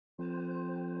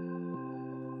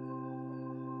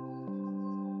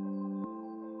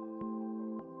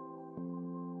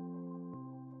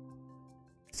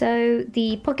So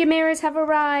the pocket mirrors have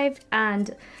arrived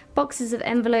and boxes of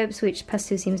envelopes, which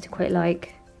Pesto seems to quite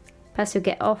like. Pesto,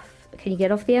 get off. Can you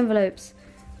get off the envelopes?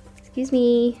 Excuse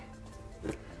me.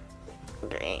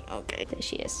 Okay, okay. There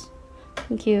she is.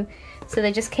 Thank you. So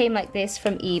they just came like this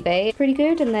from eBay. Pretty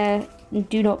good, and they're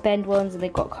do not bend ones, and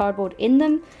they've got cardboard in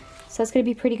them. So that's gonna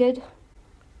be pretty good.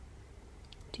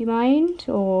 Do you mind,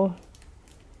 or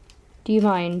do you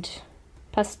mind?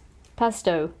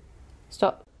 Pesto,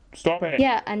 stop. Stop it.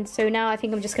 Yeah, and so now I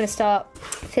think I'm just gonna start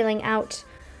filling out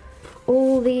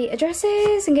all the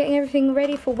addresses and getting everything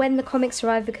ready for when the comics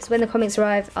arrive, because when the comics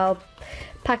arrive, I'll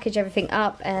package everything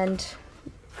up and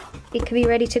it can be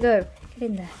ready to go. Get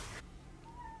in there.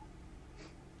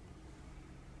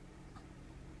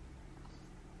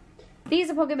 These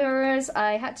are pocket mirrors.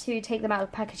 I had to take them out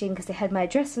of packaging because they had my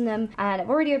address on them, and I've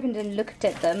already opened and looked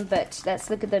at them, but let's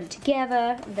look at them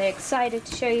together. They're excited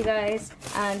to show you guys,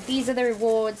 and these are the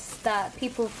rewards that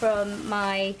people from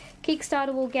my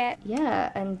Kickstarter will get.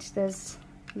 Yeah, and there's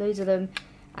loads of them,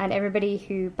 and everybody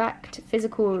who backed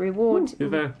physical reward. You're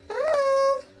there.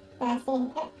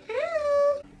 Funny.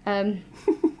 That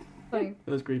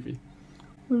was creepy.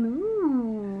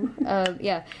 Ooh.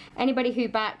 Yeah, anybody who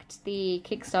backed the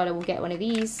Kickstarter will get one of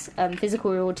these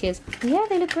physical reward tiers. Yeah,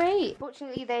 they look great.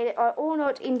 Fortunately, they are all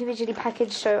not individually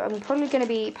packaged, so I'm probably going to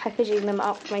be packaging them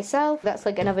up myself. That's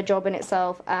like another job in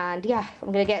itself, and yeah,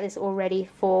 I'm going to get this all ready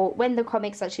for when the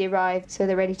comics actually arrive, so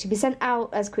they're ready to be sent out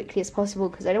as quickly as possible,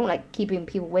 because I don't like keeping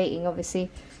people waiting, obviously.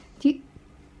 Do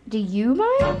you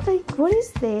mind? Like, what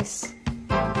is this?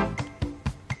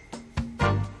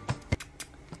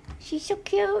 She's so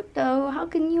cute though, how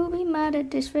can you be mad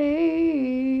at this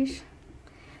face?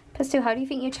 Pesto, how do you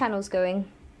think your channel's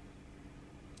going?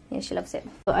 Yeah, she loves it.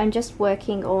 But I'm just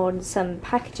working on some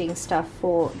packaging stuff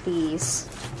for these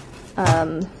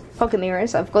pocket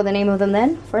mirrors. I've got the name of them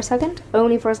then, for a second.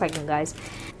 Only for a second, guys.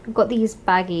 I've got these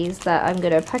baggies that I'm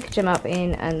gonna package them up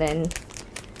in and then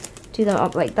do them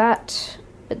up like that.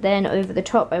 But then over the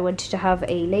top I wanted to have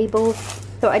a label.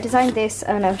 So I designed this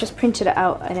and I've just printed it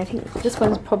out, and I think this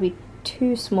one's probably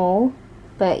too small,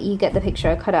 but you get the picture.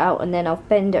 I cut it out and then I'll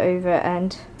bend it over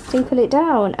and staple it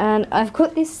down. And I've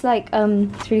got this like,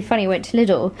 it's really funny, I went to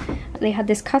Lidl and they had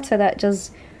this cutter that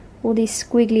does all these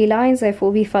squiggly lines. I thought it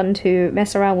would be fun to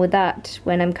mess around with that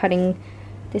when I'm cutting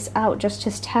this out, just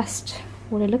to test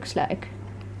what it looks like.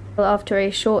 Well, after a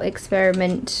short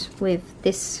experiment with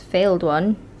this failed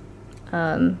one,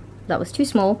 that was too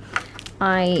small,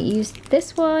 I used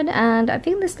this one, and I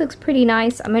think this looks pretty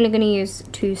nice. I'm only going to use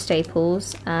 2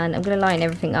 staples, and I'm going to line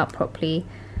everything up properly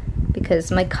because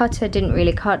my cutter didn't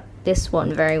really cut this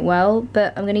one very well,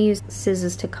 but I'm going to use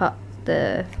scissors to cut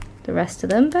the rest of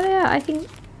them. But yeah, I think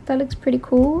that looks pretty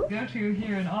cool. Go to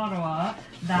here in Ottawa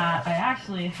that I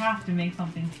actually have to make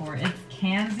something for. It's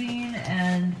Canzine,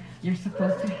 and you're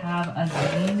supposed to have a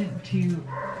zine to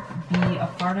be a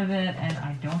part of it, and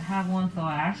I don't have one, so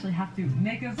I actually have to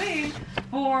make a zine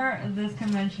for this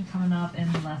convention coming up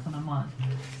in less than a month.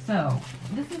 So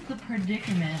this is the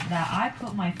predicament that I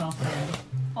put myself in,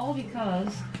 all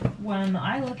because when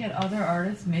I look at other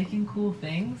artists making cool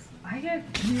things, I get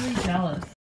really jealous.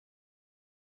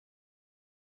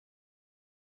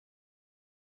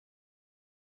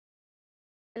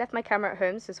 I left my camera at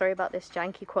home, so sorry about this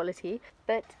janky quality,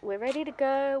 but we're ready to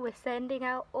go. We're sending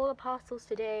out all the parcels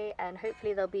today, and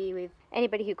hopefully they'll be with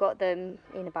anybody who got them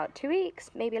in about 2 weeks,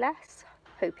 maybe less.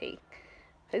 Hoping.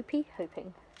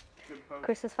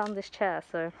 Chris has found this chair,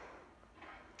 so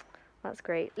that's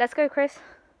great. Let's go, Chris.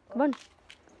 Come on.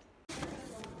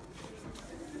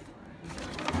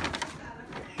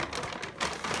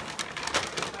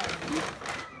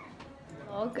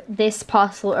 This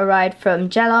parcel arrived from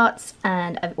Gel Arts,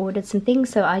 and I've ordered some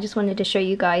things, so I just wanted to show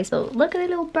you guys. So look at the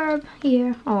little burb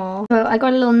here. Aww. So I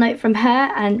got a little note from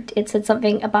her, and it said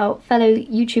something about fellow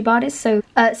YouTube artists. So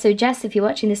Jess, if you're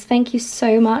watching this, thank you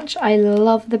so much. I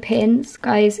love the pins.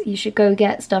 Guys, you should go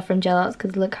get stuff from Gel Arts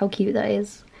because look how cute that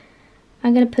is.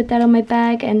 I'm gonna put that on my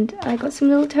bag, and I got some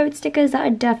little toad stickers that are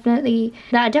definitely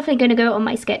gonna go on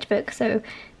my sketchbook. So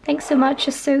thanks so much,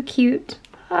 it's so cute.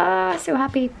 So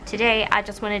happy. Today I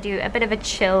just want to do a bit of a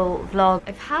chill vlog.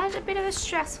 I've had a bit of a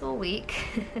stressful week.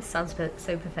 It sounds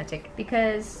so pathetic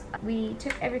because we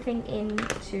took everything in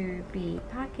to be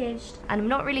packaged, and I'm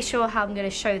not really sure how I'm going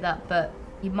to show that, but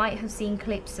you might have seen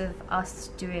clips of us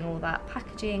doing all that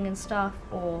packaging and stuff,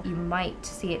 or you might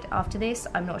see it after this.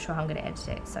 I'm not sure how I'm going to edit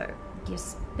it, so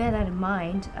just bear that in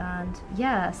mind. And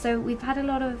yeah, so we've had a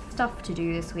lot of stuff to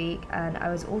do this week, and I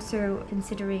was also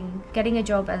considering getting a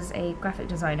job as a graphic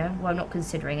designer. Well, I'm not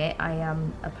considering it, I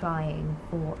am applying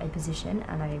for a position,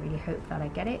 and I really hope that I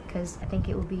get it, because I think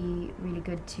it will be really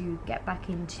good to get back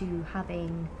into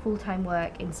having full-time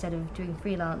work instead of doing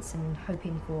freelance and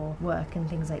hoping for work and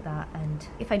things like that. And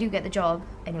if I do get the job,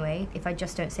 anyway, if I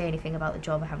just don't say anything about the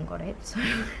job, I haven't got it, so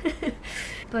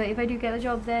but if I do get the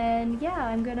job, then yeah,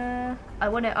 I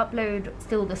want to upload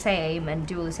still the same and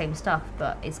do all the same stuff,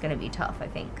 but it's gonna be tough, I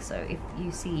think. So if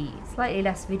you see slightly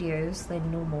less videos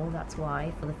than normal, that's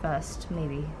why, for the first,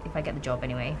 maybe, if I get the job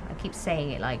anyway. I keep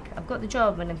saying it like I've got the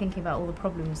job, and I'm thinking about all the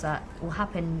problems that will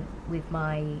happen with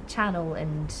my channel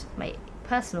and my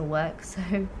personal work, so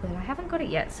but I haven't got it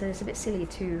yet, so it's a bit silly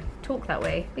to talk that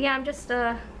way. But yeah,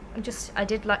 I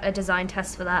did like a design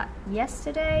test for that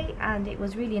yesterday, and it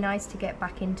was really nice to get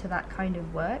back into that kind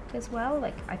of work as well.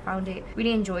 Like, I found it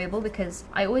really enjoyable, because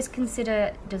I always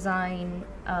consider design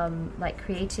like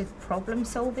creative problem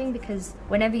solving, because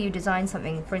whenever you design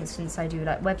something, for instance, I do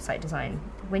like website design,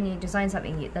 when you design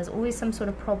something, there's always some sort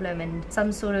of problem and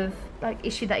some sort of like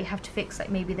issue that you have to fix. Like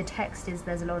maybe the text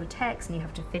there's a lot of text and you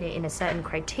have to fit it in a certain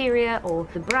criteria, or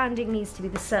the branding needs to be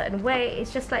the certain way.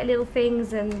 It's just like little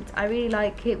things, and I really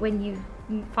like it when you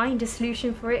find a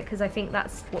solution for it, because I think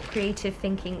that's what creative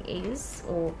thinking is,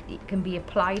 or it can be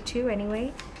applied to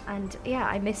anyway. And yeah,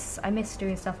 I miss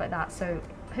doing stuff like that, so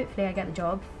hopefully I get the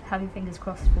job. Having fingers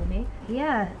crossed for me.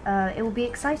 Yeah, it will be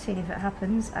exciting if it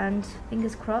happens, and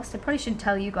fingers crossed. I probably shouldn't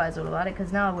tell you guys all about it,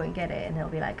 because now I won't get it, and they'll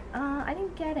be like, I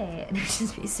didn't get it, and it'll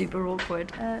just be super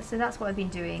awkward. So that's what I've been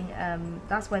doing.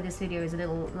 That's why this video is a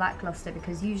little lackluster,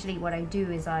 because usually what I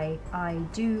do is I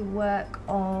do work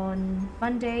on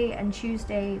Monday and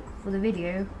Tuesday for the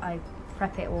video. I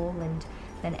prep it all and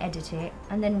then edit it,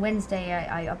 and then Wednesday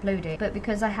I upload it. But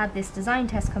because I had this design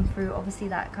test come through, obviously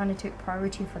that kind of took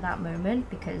priority for that moment,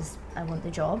 because I want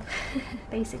the job.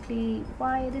 Basically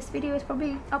why this video is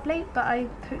probably up late, but I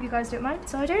hope you guys don't mind.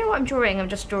 So I don't know what I'm drawing, I'm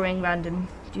just drawing random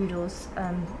doodles.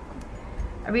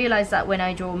 I realised that when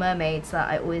I draw mermaids, that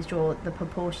I always draw the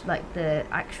proportion, like the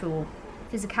actual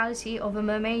physicality of a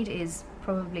mermaid is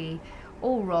probably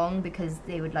all wrong, because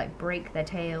they would like break their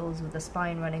tails with the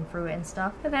spine running through it and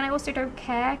stuff. But then I also don't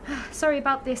care. Sorry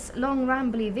about this long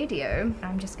rambly video.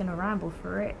 I'm just gonna ramble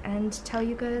through it and tell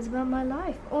you guys about my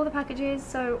life. All the packages,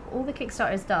 so all the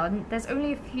Kickstarter is done. There's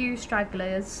only a few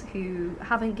stragglers who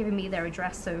haven't given me their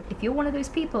address, so if you're one of those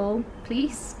people,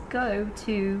 please go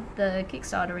to the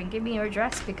Kickstarter and give me your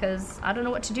address, because I don't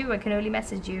know what to do. I can only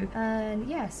message you. And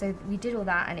yeah, so we did all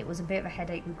that, and it was a bit of a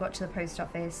headache. We got to the post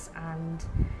office, and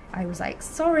I was like,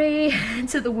 sorry,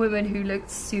 to the woman who looked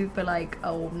super like,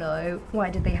 oh no, why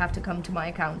did they have to come to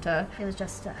my counter? It was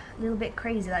just a little bit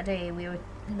crazy that day. We were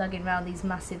lugging around these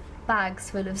massive bags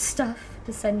full of stuff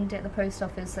to send at the post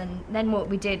office, and then what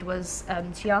we did was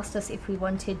she asked us if we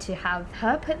wanted to have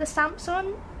her put the stamps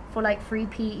on for like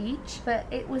 3p each. But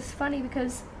it was funny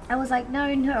because I was like, no,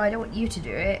 I don't want you to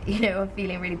do it. You know, I'm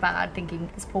feeling really bad, thinking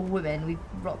this poor woman, we've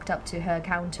rocked up to her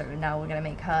counter and now we're gonna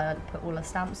make her put all her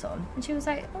stamps on. And she was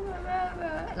like,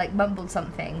 like mumbled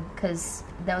something, because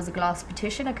there was a glass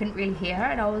partition, I couldn't really hear her,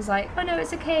 and I was like, oh no,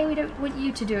 it's okay, we don't want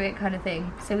you to do it, kind of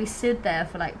thing. So we stood there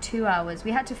for like 2 hours.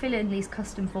 We had to fill in these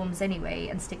custom forms anyway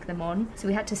and stick them on. So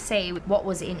we had to say what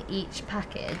was in each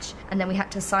package, and then we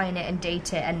had to sign it and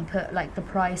date it and put like the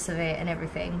price of it and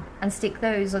everything, and stick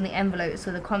those on the envelopes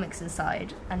with the comics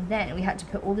inside. And then we had to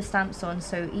put all the stamps on,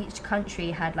 so each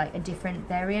country had like a different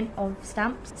variant of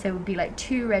stamps. So it would be like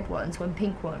 2 red ones, 1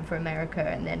 pink one for America,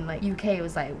 and then like UK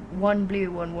was like 1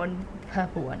 blue one, 1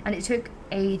 purple one, and it took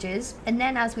ages. And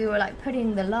then as we were like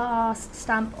putting the last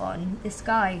stamp on, this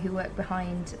guy who worked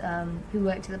behind, who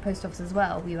worked at the post office as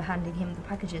well, we were handing him the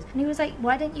packages, and he was like,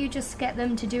 why don't you just get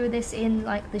them to do this in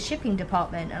like the shipping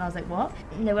department? And I was like, what?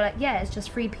 And they were like, yeah, it's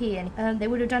just 3p, and they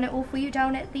would have done it all for you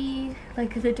down at the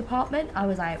the department. I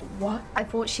was like, what? I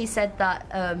thought she said that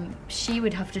she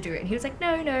would have to do it, and he was like,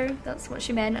 no, that's what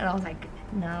she meant. And I was like,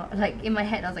 no, like in my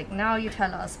head I was like, now you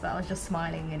tell us, but I was just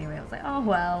smiling anyway. I was like, oh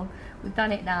well, we've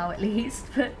done it now at least.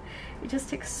 But it just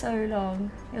took so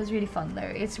long. It was really fun though.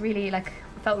 It's really like,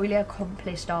 felt really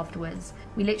accomplished afterwards.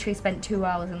 We literally spent 2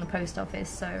 hours in the post office,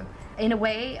 so in a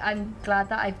way I'm glad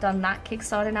that I've done that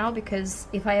Kickstarter now, because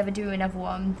if I ever do another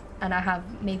one and I have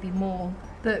maybe more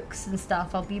books and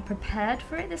stuff, I'll be prepared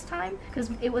for it this time, because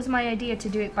it was my idea to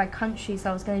do it by country. So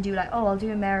I was going to do like, oh, I'll do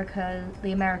the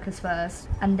Americas first,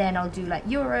 and then I'll do like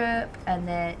Europe, and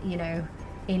then, you know,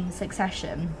 in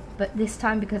succession. But this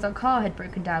time, because our car had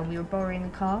broken down, we were borrowing a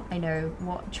car. I know,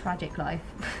 what tragic life.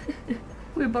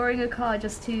 We were borrowing a car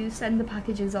just to send the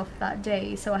packages off that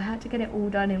day, so I had to get it all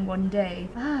done in one day.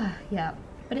 Yeah.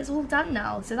 But it's all done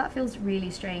now, so that feels really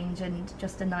strange and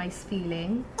just a nice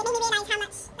feeling. It made me realize how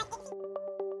much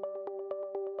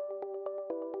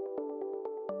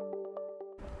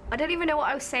I don't even know what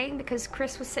I was saying because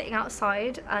Chris was sitting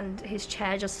outside and his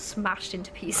chair just smashed into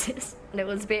pieces. And it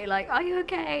was a bit like, are you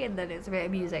okay? And then it's a bit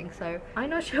amusing. So I'm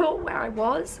not sure where I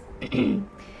was. I think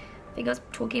I was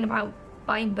talking about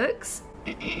buying books.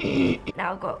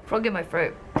 Now I've got frog in my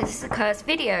throat. This is a cursed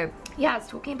video. Yeah, I was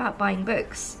talking about buying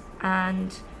books.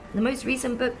 And the most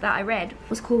recent book that I read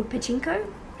was called Pachinko.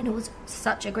 And it was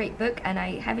such a great book, and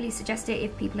I heavily suggest it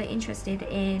if people are interested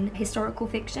in historical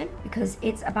fiction, because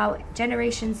it's about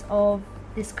generations of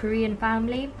this Korean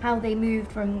family, how they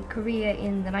moved from Korea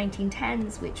in the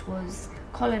 1910s, which was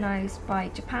colonized by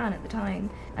Japan at the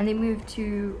time, and they moved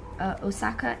to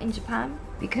Osaka in Japan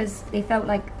because they felt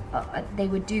like they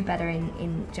would do better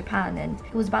in Japan. And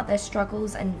it was about their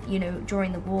struggles and, you know,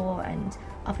 during the war and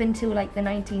up until like the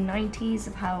 1990s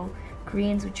of how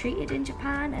Koreans were treated in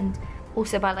Japan, and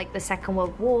also about like the Second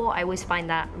World War. I always find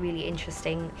that really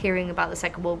interesting, hearing about the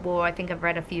Second World War. I think I've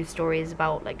read a few stories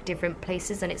about like different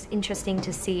places, and it's interesting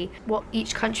to see what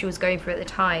each country was going through at the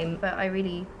time. But I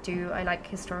really do, I like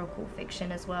historical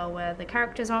fiction as well, where the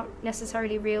characters aren't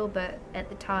necessarily real, but at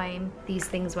the time these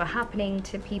things were happening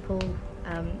to people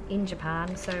in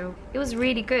Japan. So it was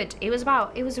really good. It was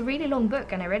a really long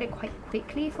book, and I read it quite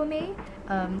quickly for me.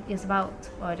 It's about,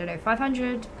 well, I don't know,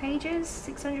 500 pages,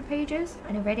 600 pages,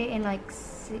 and I read it in like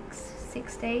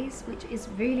six days, which is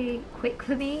really quick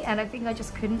for me, and I think I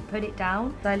just couldn't put it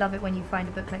down. I love it when you find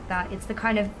a book like that. It's the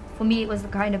kind of, for me, it was the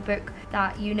kind of book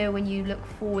that, you know, when you look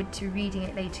forward to reading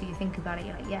it later, you think about it,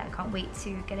 you're like, yeah, I can't wait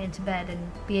to get into bed and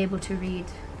be able to read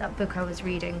that book I was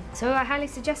reading. So I highly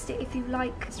suggest it if you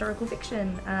like historical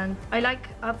fiction. And I like,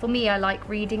 for me, I like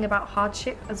reading about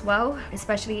hardship as well,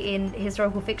 especially in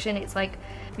historical fiction. It's like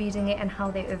reading it and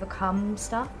how they overcome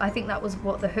stuff. I think that was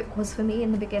what the hook was for me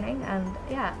in the beginning, and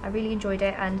yeah, I really enjoyed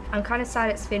it, and I'm kind of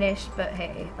sad it's finished, but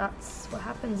hey, that's what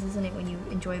happens, isn't it, when you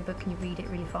enjoy a book and you read it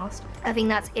really fast. I think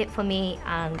that's it for me,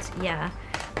 and yeah,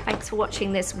 thanks for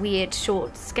watching this weird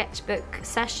short sketchbook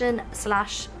session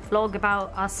slash vlog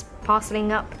about us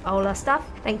parceling up all our stuff.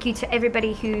 Thank you to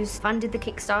everybody who's funded the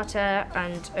Kickstarter,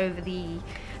 and over the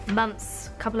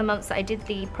couple of months that I did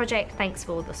the project, thanks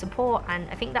for the support. And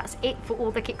I think that's it for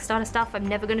all the Kickstarter stuff. I'm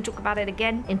never going to talk about it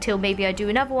again until maybe I do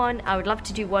another one. I would love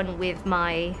to do one with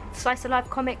my Slice of Life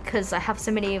comic, because I have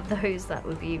so many of those. That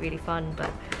would be really fun, but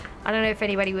I don't know if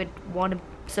anybody would want to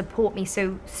support me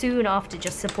so soon after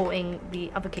just supporting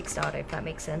the other Kickstarter, if that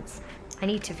makes sense. I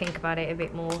need to think about it a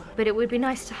bit more, but it would be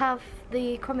nice to have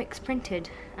the comics printed.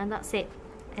 And that's it.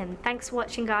 And thanks for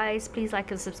watching, guys. Please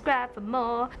like and subscribe for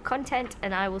more content,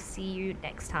 and I will see you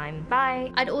next time. Bye.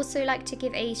 I'd also like to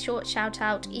give a short shout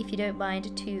out, if you don't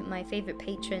mind, to my favorite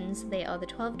patrons. They are the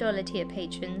 $12 tier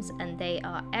patrons, and they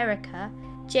are Erica,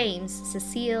 James,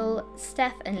 Cecile,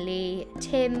 Steph and Lee,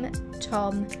 Tim,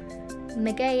 Tom,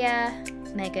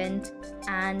 Megaya, Megan,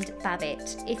 and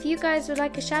Babbitt. If you guys would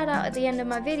like a shout out at the end of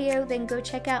my video, then go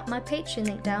check out my Patreon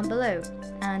link down below.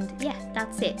 And yeah,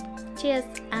 that's it. Cheers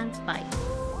and bye.